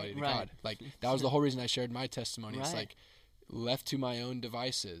sexuality to Right. God. Like that was the whole reason I shared my testimony. It's Right. like left to my own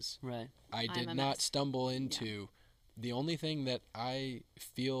devices, Right. I I'm did a not mess. stumble into the only thing that I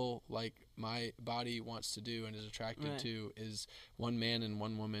feel like my body wants to do and is attracted Right. to is one man and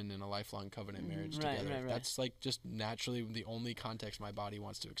one woman in a lifelong covenant marriage Right, together. right. That's like just naturally the only context my body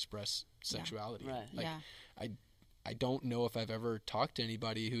wants to express sexuality. Right. Like Yeah. I don't know if I've ever talked to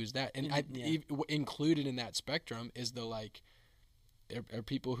anybody who's that. And Yeah. included in that spectrum is the like are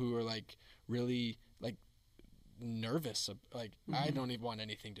people who are like really like nervous like I don't even want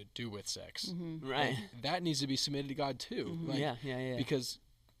anything to do with sex. Right. Like, that needs to be submitted to God too. Like, Yeah. because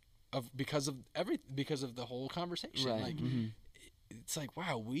of the whole conversation. Right. Like it's like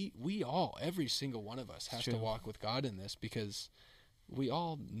wow, we all, every single one of us has to True. walk with God in this, because we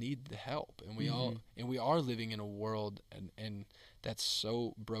all need the help, and we are living in a world and that's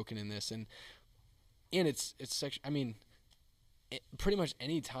so broken in this, and it's sexual. I mean, pretty much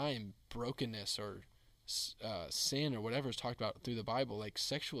any time brokenness or sin or whatever is talked about through the Bible, like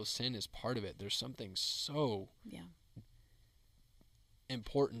sexual sin is part of it. There's something so Yeah.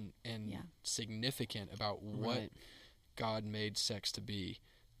 important and Yeah. significant about what Right. God made sex to be,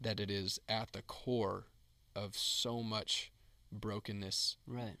 that it is at the core of so much brokenness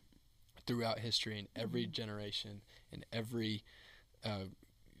Right. throughout history, in every generation, in every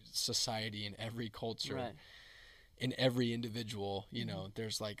society, in every culture, Right. in every individual.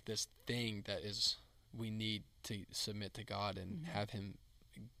 There's like this thing that is, we need to submit to God and have him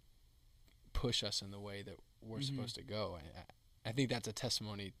push us in the way that we're supposed to go. I think that's a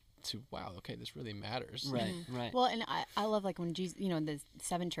testimony to, wow, okay, this really matters. Right. Right. Well, and I love like when Jesus, the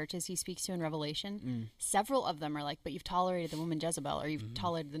 7 churches he speaks to in Revelation, several of them are like, but you've tolerated the woman Jezebel, or you've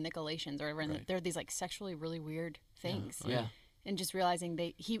tolerated the Nicolaitans, or whatever. And Right. they're these like sexually really weird things. Yeah. And just realizing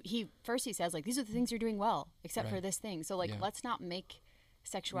he says like, these are the things you're doing well, except for Right. this thing. So like, Yeah. let's not make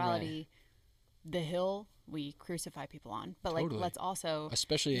sexuality the hill we crucify people on, but like, Totally. let's also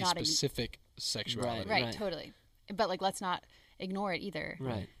Especially a not specific sexuality. right, Right. totally. But like, let's not ignore it either.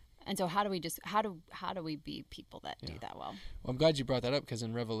 Right. And so how do we be people that do that well? Well, I'm glad you brought that up, because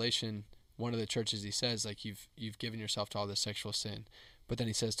in Revelation, one of the churches, he says like, you've given yourself to all this sexual sin, but then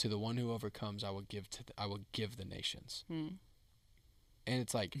he says, to the one who overcomes, I will give the nations. And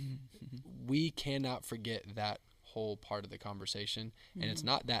it's like, we cannot forget that whole part of the conversation, and it's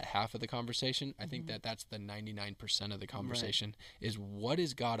not that half of the conversation. I think that's the 99% of the conversation, is what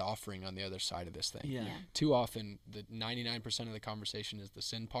is God offering on the other side of this thing. Yeah. Too often the 99% of the conversation is the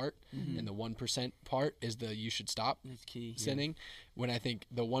sin part, and the 1% part is the you should stop That's key. sinning, when I think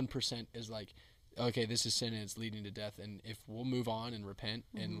the 1% is like, okay, this is sin and it's leading to death, and if we'll move on and repent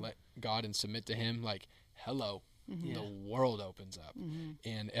and let God and submit to him, like, hello, the world opens up,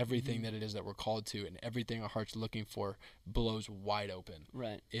 and everything that it is that we're called to, and everything our heart's looking for blows wide open.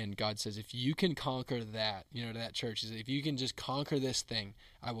 Right. And God says, if you can conquer that, to that church, He says, if you can just conquer this thing,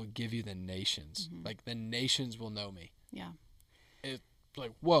 I will give you the nations. Like, the nations will know me. Yeah. It's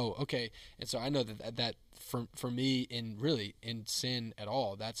like, whoa, okay. And so I know that for me, in sin at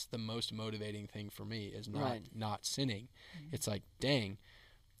all, that's the most motivating thing for me, is not sinning. It's like, dang,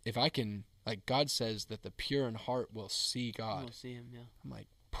 if I can, like, God says that the pure in heart will see God. We'll see Him, yeah. I'm like,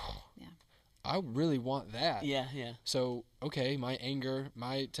 I really want that. Yeah. So, okay, my anger,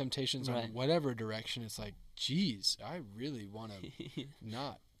 my temptations on whatever direction, it's like, geez, I really want to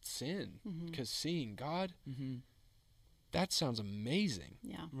not sin, because seeing God, that sounds amazing.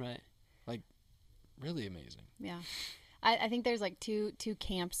 Yeah. Right. Like, really amazing. Yeah. I think there's like two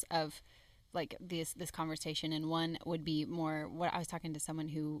camps of like this conversation, and one would be more what I was talking to someone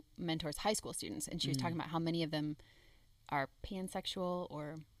who mentors high school students, and she was talking about how many of them are pansexual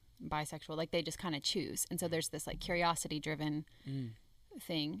or bisexual, like they just kind of choose. And so there's this like curiosity driven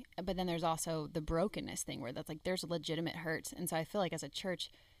thing, but then there's also the brokenness thing where that's like there's legitimate hurts. And so I feel like as a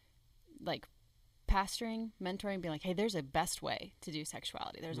church, like pastoring, mentoring, being like, hey, there's a best way to do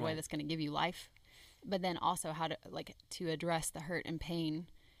sexuality, there's a way that's going to give you life, but then also how to address the hurt and pain,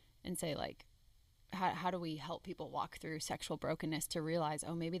 and say like, how do we help people walk through sexual brokenness to realize,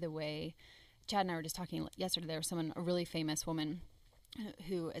 oh, maybe the way Chad and I were just talking yesterday, there was a really famous woman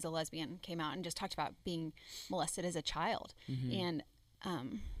who is a lesbian, came out and just talked about being molested as a child. And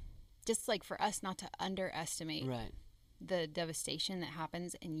just like for us not to underestimate the devastation that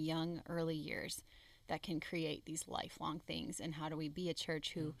happens in young, early years that can create these lifelong things. And how do we be a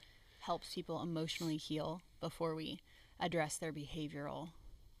church who helps people emotionally heal before we address their behavioral,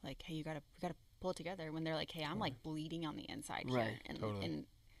 like, hey, we gotta pull it together, when they're like, hey, I'm like bleeding on the inside here. And, and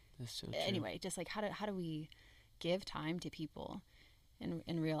that's so true. Anyway, just like how do we give time to people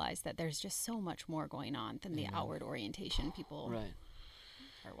and realize that there's just so much more going on than the outward orientation people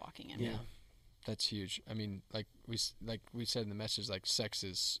are walking in. Yeah. That's huge. I mean, like we said in the message, like sex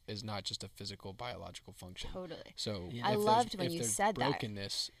is not just a physical, biological function. Totally. So I loved when you said that.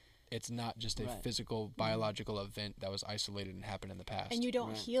 Brokenness, it's not just a physical, biological event that was isolated and happened in the past. And you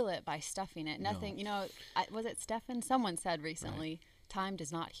don't heal it by stuffing it. Nothing, was it Stefan? Someone said recently, time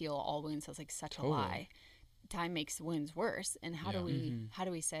does not heal all wounds. That's like such a lie. Time makes wounds worse. And how do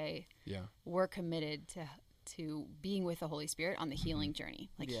we say we're committed to being with the Holy Spirit on the healing journey?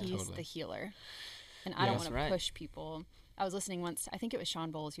 Like He's the healer. And I don't want to push people. I was listening once, I think it was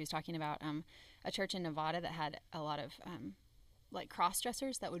Sean Bowles, who was talking about a church in Nevada that had a lot of like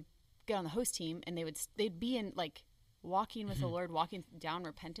cross-dressers that would get on the host team, and they'd be in like walking with the Lord, walking down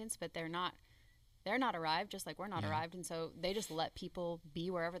repentance, but they're not arrived, just like we're not arrived. And so they just let people be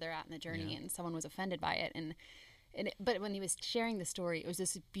wherever they're at in the journey. And someone was offended by it. But when he was sharing the story, it was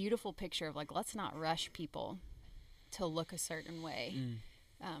this beautiful picture of like, let's not rush people to look a certain way.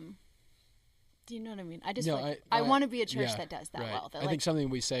 Do you know what I mean? I just I want to be a church that does that well. I think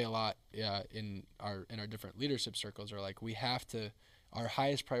something we say a lot in our different leadership circles are like, our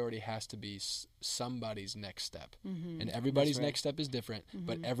highest priority has to be somebody's next step. And everybody's next step is different,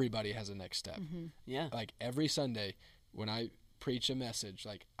 but everybody has a next step. Yeah. Like every Sunday when I preach a message,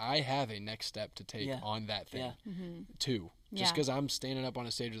 like I have a next step to take on that thing too. Just because I'm standing up on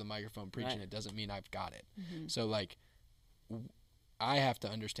a stage with a microphone preaching it doesn't mean I've got it. So like I have to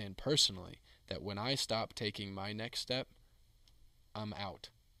understand personally that when I stop taking my next step, I'm out.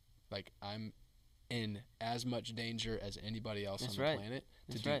 Like I'm in as much danger as anybody else on the planet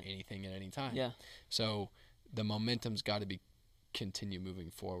to do anything at any time. Yeah. So the momentum's got to continue moving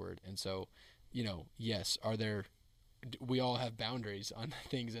forward. And so, yes, we all have boundaries on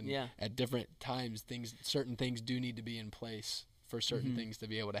things, and at different times certain things do need to be in place for certain things to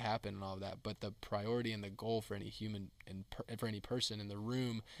be able to happen and all of that. But the priority and the goal for any human and for any person in the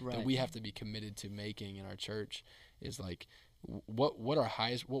room that we have to be committed to making in our church is like, what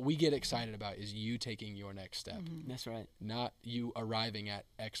we get excited about is you taking your next step. That's right. Not you arriving at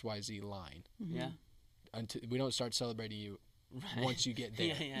XYZ line. Yeah. Until we don't start celebrating you once you get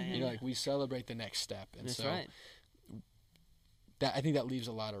there. Like we celebrate the next step. And that's so right. I think that leaves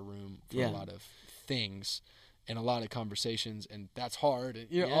a lot of room for a lot of things and a lot of conversations, and that's hard,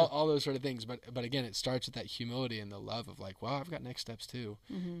 and all those sort of things. But again, it starts with that humility and the love of like, wow, I've got next steps too,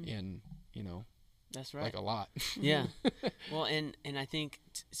 and that's right, like a lot. Yeah. Well, and I think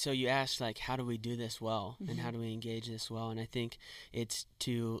so you asked, like, how do we do this well, and how do we engage this well? And I think it's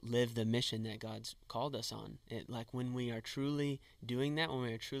to live the mission that God's called us on. Like, when we are truly doing that, when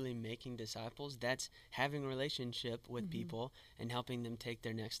we are truly making disciples, that's having a relationship with people and helping them take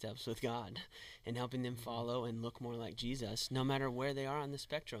their next steps with God and helping them follow and look more like Jesus, no matter where they are on the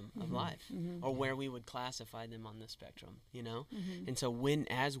spectrum of life or where we would classify them on the spectrum, you know? And so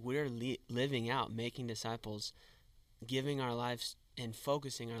as we're living out, making disciples, giving our lives and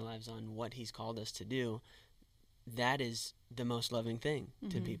focusing our lives on what he's called us to do, that is the most loving thing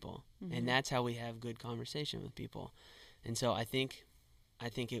to people. And that's how we have good conversation with people. And so I think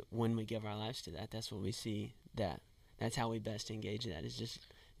when we give our lives to that, that's what we see, that's how we best engage that, is just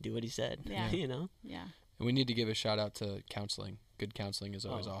do what he said. Yeah. You know? Yeah. And we need to give a shout out to counseling. Good counseling is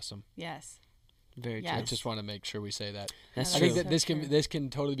always awesome. Yes. Very Yes. true. I just want to make sure we say that. That's I true. think that So this can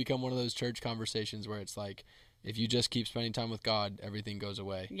totally become one of those church conversations where it's like, if you just keep spending time with God, everything goes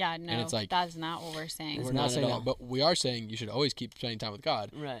away. Yeah, no, it's like, that's not what we're saying. It's We're not not at saying all. that, but we are saying you should always keep spending time with God.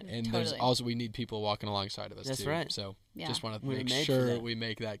 Right. And there's Totally. also, we need people walking alongside of us That's too. right. So Yeah. just want to We were make made for sure that. we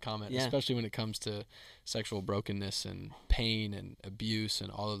make that comment, Yeah. especially when it comes to sexual brokenness and pain and abuse and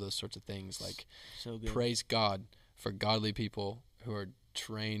all of those sorts of things. Like, So good. praise God for godly people who are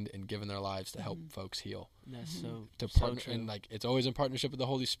trained and given their lives to help folks heal. That's so Partner, true. and like, it's always in partnership with the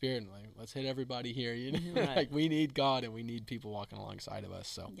Holy Spirit. And like, let's hit everybody here. You know, Right. like, we need God and we need people walking alongside of us.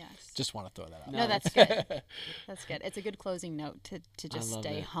 So Yes. just want to throw that out. No, that's good. That's good. It's a good closing note to just love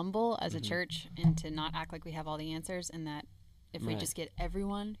stay that. humble as a church and to not act like we have all the answers, and that if we Right. just get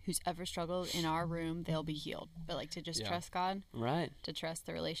everyone who's ever struggled in our room, they'll be healed. But like to just Yeah. trust God, Right. to trust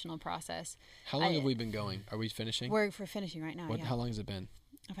the relational process. How long have we been going? Are we finishing? We're finishing right now. What? Yeah. How long has it been?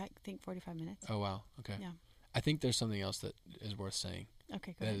 I think 45 minutes. Oh wow. Okay. Yeah. I think there's something else that is worth saying.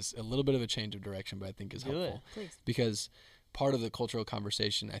 Okay, go That ahead. is a little bit of a change of direction, but I think is Do helpful. it. Please. Because part of the cultural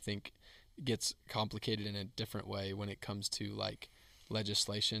conversation, I think, gets complicated in a different way when it comes to like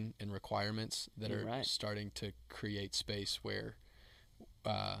legislation and requirements that You're are right. starting to create space where,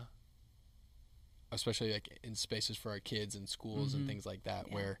 especially like in spaces for our kids and schools and things like that,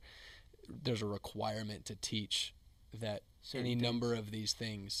 Yeah. where there's a requirement to teach that Certain any things. number of these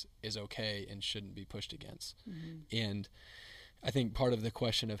things is okay and shouldn't be pushed against. Mm-hmm. And I think part of the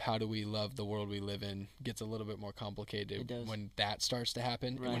question of how do we love the world we live in gets a little bit more complicated It does. when that starts to happen,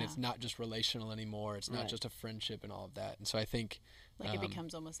 and when Right. it's not just relational anymore. It's not Right. just a friendship and all of that. And so I think, Like it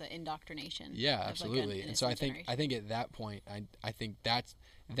becomes almost an indoctrination. yeah, of, like, an absolutely. And so I innocent think generation. at that point, I think that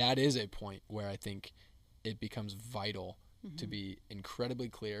is a point where I think it becomes vital Mm-hmm. to be incredibly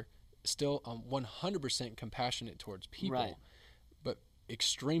clear, still 100% compassionate towards people, Right. but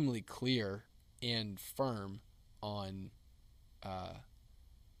extremely clear and firm on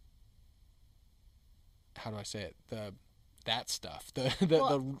how do I say it, that stuff, the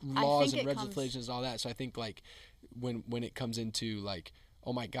Well, I laws think and it comes- legislations and all that. So I think like when it comes into like,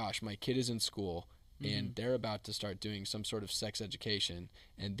 oh my gosh, my kid is in school and they're about to start doing some sort of sex education,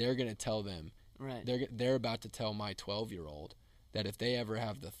 and they're going to tell them, Right. they're about to tell my 12-year-old that if they ever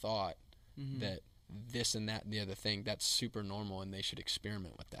have the thought that this and that and the other thing, that's super normal and they should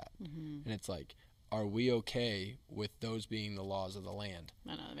experiment with that. And it's like, are we okay with those being the laws of the land?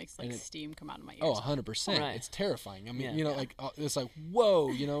 I know, it makes like and it- steam come out of my ears. Oh, 100%. Right. It's terrifying. I mean, Yeah. you know, like it's like, whoa,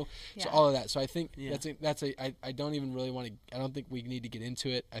 you know, so Yeah. all of that. So I think Yeah. I don't even really want to, I don't think we need to get into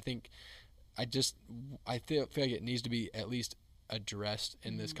it. I think I feel like it needs to be at least addressed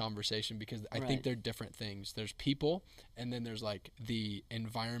in this conversation, because I think Right. they're different things. There's people, and then there's like the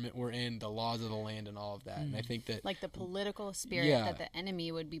environment we're in, the laws of the land and all of that. And I think that Like the political spirit Yeah. that the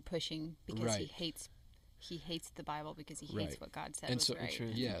enemy would be pushing because Right. he hates the Bible because he hates Right. what God said and was so right.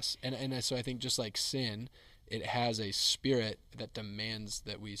 yes, and so I think just like sin, it has a spirit that demands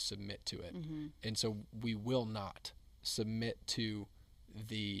that we submit to it, and so we will not submit to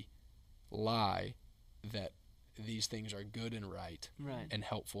the lie that these things are good and right Right. and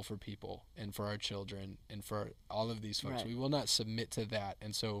helpful for people and for our children and for all of these folks. Right. We will not submit to that,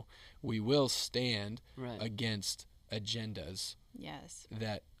 and so we will stand Right. against agendas Yes.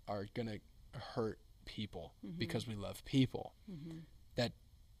 that are going to hurt people Mm-hmm. because we love people. That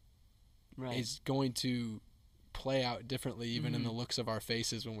Right. is going to play out differently even in the looks of our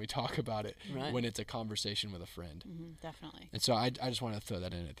faces when we talk about it, Right. when it's a conversation with a friend. Definitely. And so I just want to throw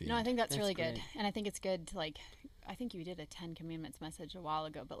that in at the No, I end. think that's That's really good. great. And I think it's good to like, I think you did a 10 Commandments message a while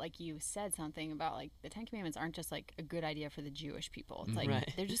ago, but like you said something about like the 10 Commandments aren't just like a good idea for the Jewish people. It's like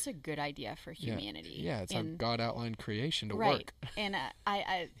Right. they're just a good idea for humanity. Yeah, it's how And- God outlined creation to right. work. And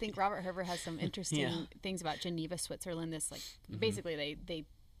I think Robert Herbert has some interesting Yeah. things about Geneva, Switzerland. This like Mm-hmm. basically they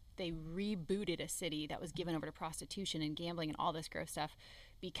they rebooted a city that was given over to prostitution and gambling and all this gross stuff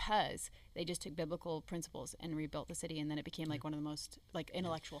because they just took biblical principles and rebuilt the city, and then it became like one of the most like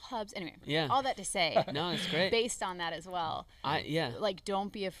intellectual hubs. Anyway, all that to say, no, it's great. Based on that as well, like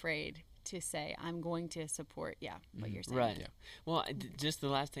don't be afraid to say I'm going to support what you're saying. Right. Yeah. Well, just the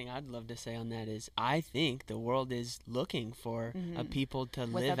last thing I'd love to say on that is I think the world is looking for a people to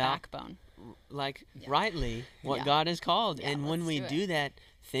with live a out backbone, like rightly what God has called, and when we do that,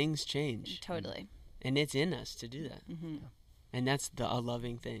 things change. Totally. And it's in us to do that, and that's a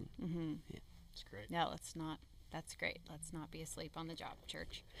loving thing. Yeah. It's great. Yeah, that's great. Let's not be asleep on the job,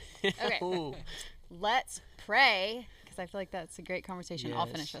 church. Okay. Let's pray, because I feel like that's a great conversation. Yes. I'll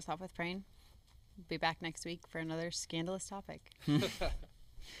finish us off with praying. Be back next week for another scandalous topic.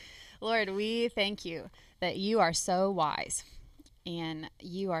 Lord, we thank you that you are so wise and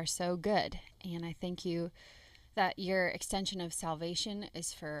you are so good. And I thank you that your extension of salvation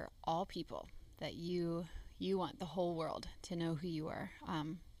is for all people, that you want the whole world to know who you are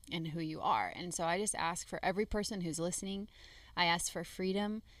and who you are. And so I just ask for every person who's listening, I ask for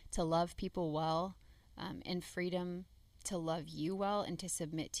freedom to love people well, and freedom to love you well and to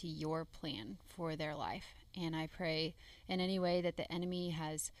submit to your plan for their life. And I pray in any way that the enemy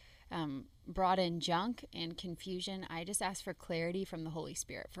has brought in junk and confusion, I just ask for clarity from the Holy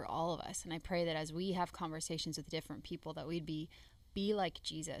Spirit for all of us. And I pray that as we have conversations with different people, that we'd be like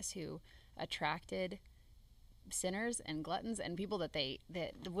Jesus, who attracted sinners and gluttons and people that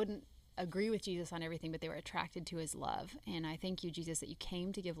wouldn't agree with Jesus on everything, but they were attracted to his love. And I thank you, Jesus, that you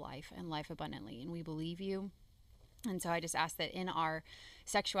came to give life and life abundantly, and we believe you. And so I just ask that in our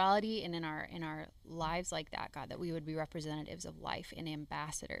sexuality and in our lives like that, God, that we would be representatives of life and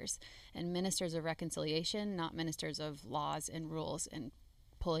ambassadors and ministers of reconciliation, not ministers of laws and rules and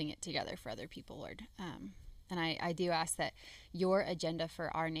pulling it together for other people, Lord. And I do ask that your agenda for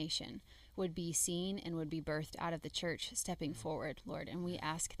our nation would be seen and would be birthed out of the church stepping forward, Lord. And we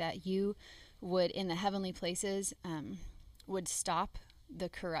ask that you would, in the heavenly places, would stop the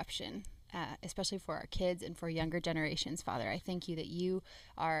corruption, especially for our kids and for younger generations, Father. I thank you that you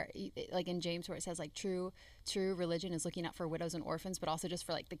are, like in James where it says like true religion is looking out for widows and orphans, but also just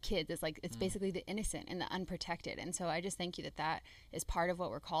for like the kids. It's like, it's basically the innocent and the unprotected. And so I just thank you that is part of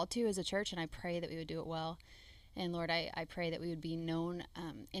what we're called to as a church. And I pray that we would do it well. And Lord, I pray that we would be known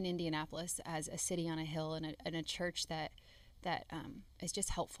in Indianapolis as a city on a hill and a church that is just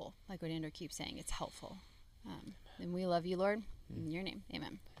helpful. Like what Andrew keeps saying, it's helpful. And we love you, Lord. In your name,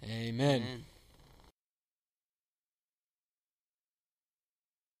 amen. Amen.